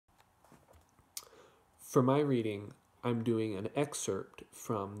For my reading, I'm doing an excerpt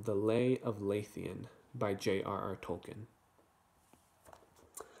from the Lay of Leithian by J.R.R. Tolkien.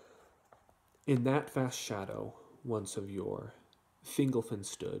 In that vast shadow, once of yore, Fingolfin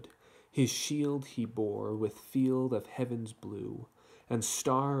stood. His shield he bore with field of heaven's blue, and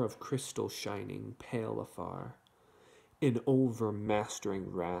star of crystal shining pale afar. In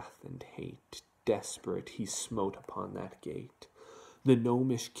overmastering wrath and hate, desperate he smote upon that gate, the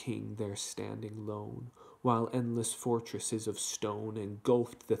gnomish king there standing lone, while endless fortresses of stone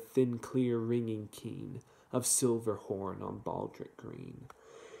engulfed the thin clear ringing keen of silver horn on baldric green.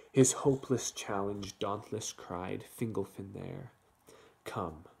 His hopeless challenge dauntless cried Fingolfin there,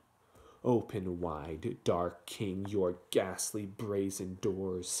 "Come, open wide, dark king, your ghastly brazen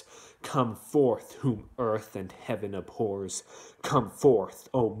doors. Come forth, whom earth and heaven abhors. Come forth,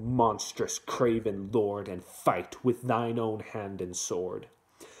 O monstrous craven lord, and fight with thine own hand and sword.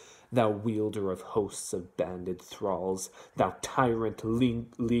 Thou wielder of hosts of banded thralls, thou tyrant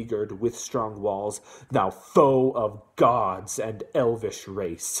leaguered with strong walls, thou foe of gods and elvish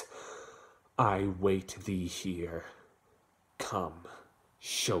race, I wait thee here. Come,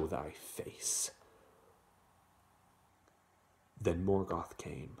 show thy face." Then Morgoth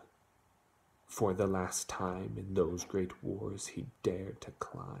came. For the last time in those great wars he dared to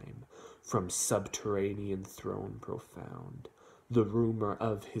climb from subterranean throne profound, the rumor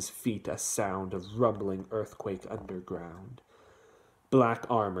of his feet a sound of rumbling earthquake underground.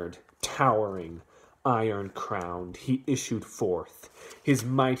 Black-armored, towering, iron-crowned, he issued forth. His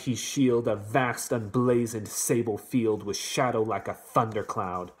mighty shield a vast unblazoned sable field with shadow like a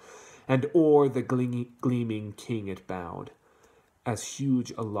thundercloud, and o'er the gleaming king it bowed. As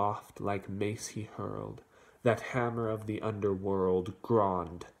huge aloft like mace he hurled, that hammer of the underworld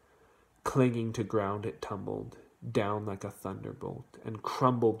groaned. Clinging to ground it tumbled, down like a thunderbolt, and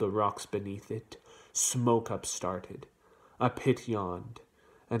crumbled the rocks beneath it. Smoke upstarted, a pit yawned,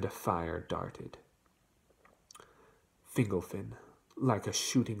 and a fire darted. Fingolfin, like a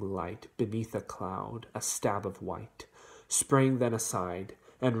shooting light beneath a cloud, a stab of white, sprang then aside,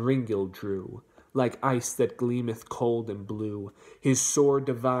 and Ringil drew, like ice that gleameth cold and blue, his sword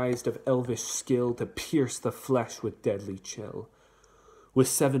devised of elvish skill to pierce the flesh with deadly chill. With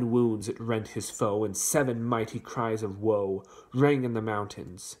 7 wounds it rent his foe, and 7 mighty cries of woe rang in the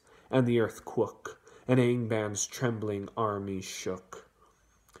mountains, and the earth quook, and Angban's trembling armies shook.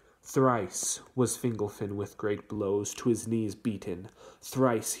 Thrice was Fingolfin with great blows to his knees beaten,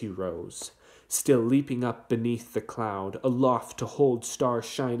 thrice he rose, still leaping up beneath the cloud, aloft to hold star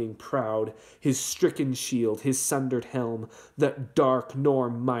shining proud, his stricken shield, his sundered helm, that dark nor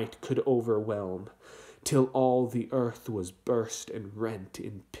might could overwhelm, till all the earth was burst and rent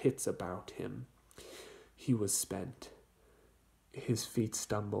in pits about him. He was spent. His feet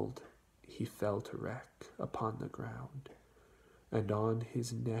stumbled, he fell to wreck upon the ground, and on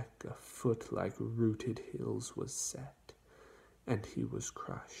his neck a foot like rooted hills was set, and he was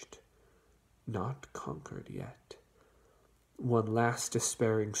crushed, not conquered yet. One last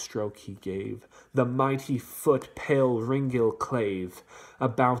despairing stroke he gave, the mighty foot pale Ringil clave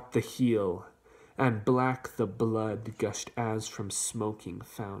about the heel, and black the blood gushed as from smoking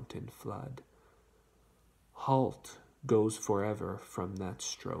fountain flood. Halt goes forever from that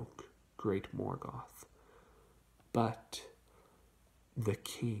stroke, great Morgoth, but the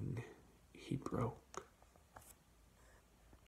king he broke.